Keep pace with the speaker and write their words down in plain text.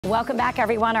Welcome back,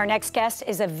 everyone. Our next guest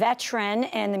is a veteran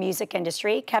in the music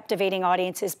industry, captivating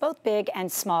audiences both big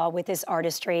and small with his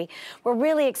artistry. We're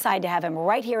really excited to have him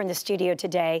right here in the studio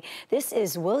today. This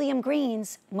is William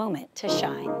Green's Moment to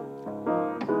Shine.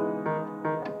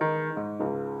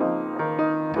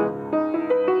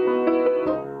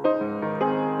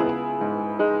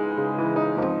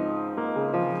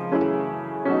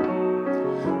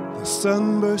 The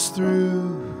sun bursts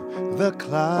through the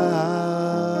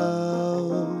clouds.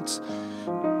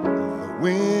 The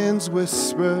winds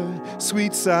whisper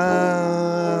sweet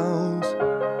sounds.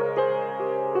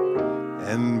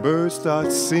 And birds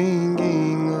start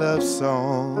singing love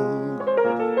songs.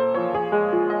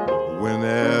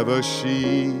 Whenever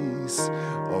she's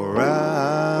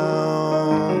around,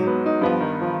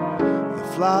 the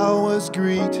flowers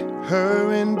greet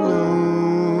her in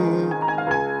bloom.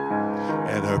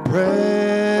 And her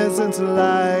presence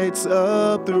lights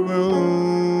up the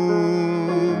room.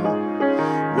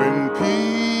 When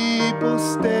people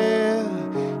stare,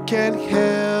 can't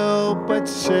help but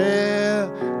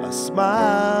share a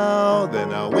smile.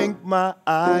 Then I wink my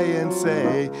eye and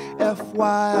say,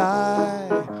 FYI,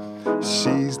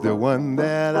 she's the one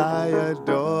that I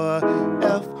adore.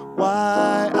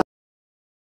 FYI,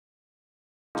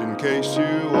 in case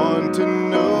you want to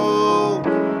know,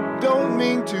 don't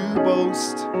mean to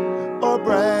boast or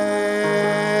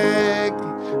brag,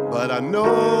 but I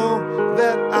know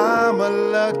that I'm a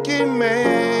lucky man.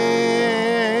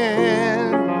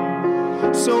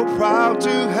 So proud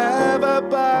to have her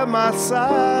by my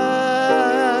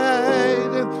side.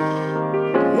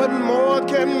 What more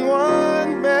can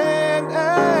one man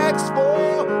ask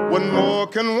for? What more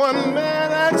can one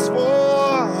man ask for?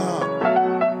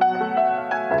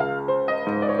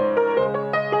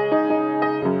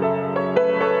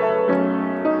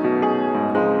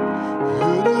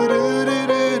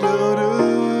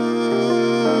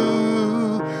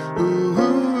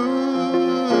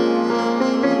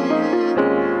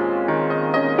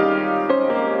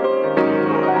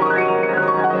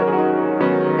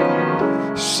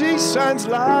 She shines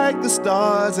like the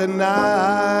stars at night.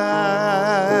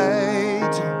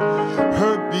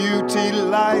 Her beauty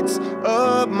lights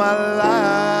up my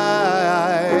life.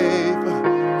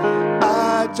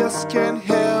 I just can't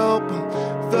help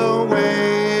the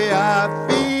way I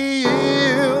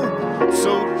feel.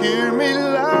 So hear me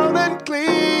loud and clear.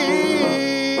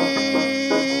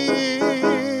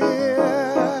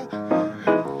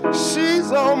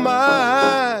 She's all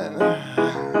mine.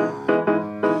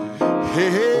 Hey,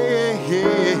 hey,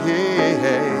 hey, hey,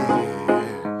 hey.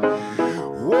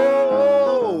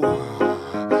 Whoa,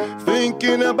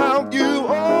 thinking about you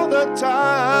all the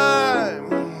time.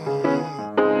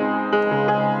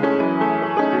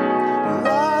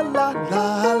 La, la,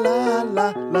 la, la,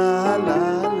 la, la, la,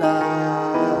 la.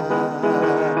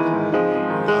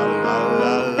 La,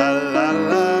 la, la, la,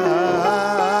 la.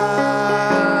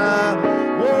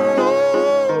 Whoa.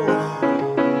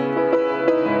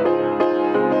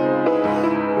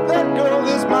 That girl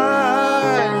is mine.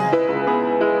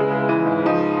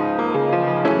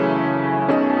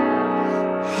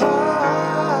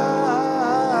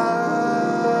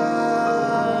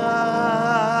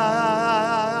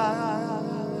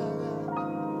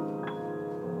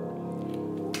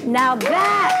 Now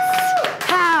that's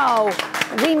how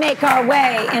we make our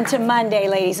way into Monday,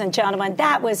 ladies and gentlemen.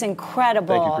 That was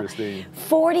incredible. Thank you, Christine.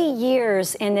 40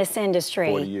 years in this industry.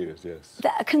 40 years, yes.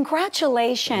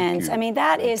 Congratulations. I mean,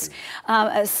 that is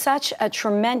such a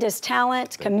tremendous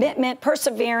talent, commitment,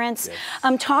 perseverance. Yes.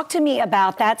 Talk to me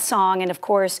about that song and, of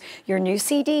course, your new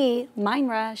CD, Mind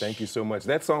Rush. Thank you so much.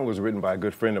 That song was written by a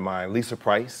good friend of mine, Lisa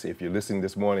Price. If you're listening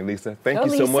this morning, Lisa, thank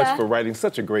you so much for writing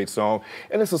such a great song.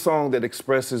 And it's a song that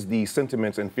expresses the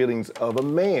sentiments and feelings of a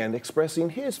man expressing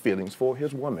his feelings for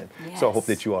his woman. Yes. So I hope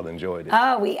that you all enjoyed it.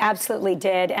 Oh, we absolutely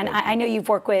did. And I know you've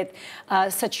worked with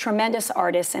such tremendous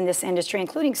artists in this industry,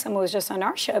 including someone who was just on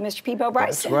our show, Mr. Peebo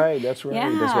Bryson. That's right, that's right.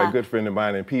 Yeah. That's right, good friend of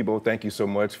mine. And Peebo, thank you so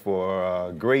much for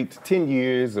a great 10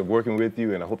 years of working with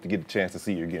you, and I hope to get a chance to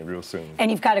see you again real soon. And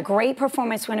you've got a great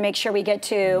performance we want to make sure we get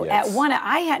to. Yes. At one,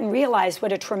 I hadn't realized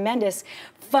what a tremendous,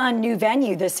 fun new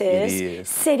venue this is. It is.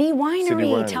 City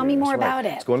Winery. Tell me more about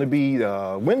it. It's going to be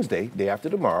Wednesday, day after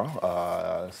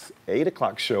tomorrow, 8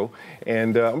 o'clock show.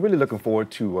 And I'm really looking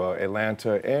forward to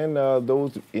Atlanta and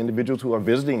those individuals who are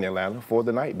visiting Atlanta for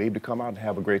the night, maybe to come out and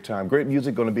have a great time. Great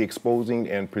music, going to be exposing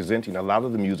and presenting a lot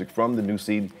of the music from the new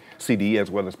CD as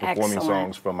well as performing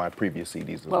songs from my previous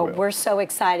CDs as well. Well, we're so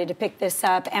excited to pick this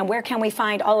up. And where can we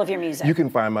find all of your music? You can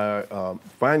find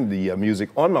the music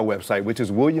on my website, which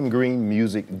is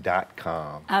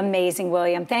williamgreenmusic.com. Amazing,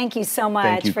 William. Thank you so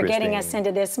much for getting us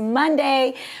into this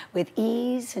Monday with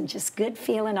ease and just good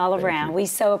feeling all around. We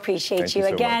so appreciate you.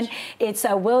 Again, it's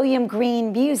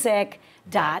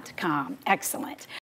williamgreenmusic.com. Excellent.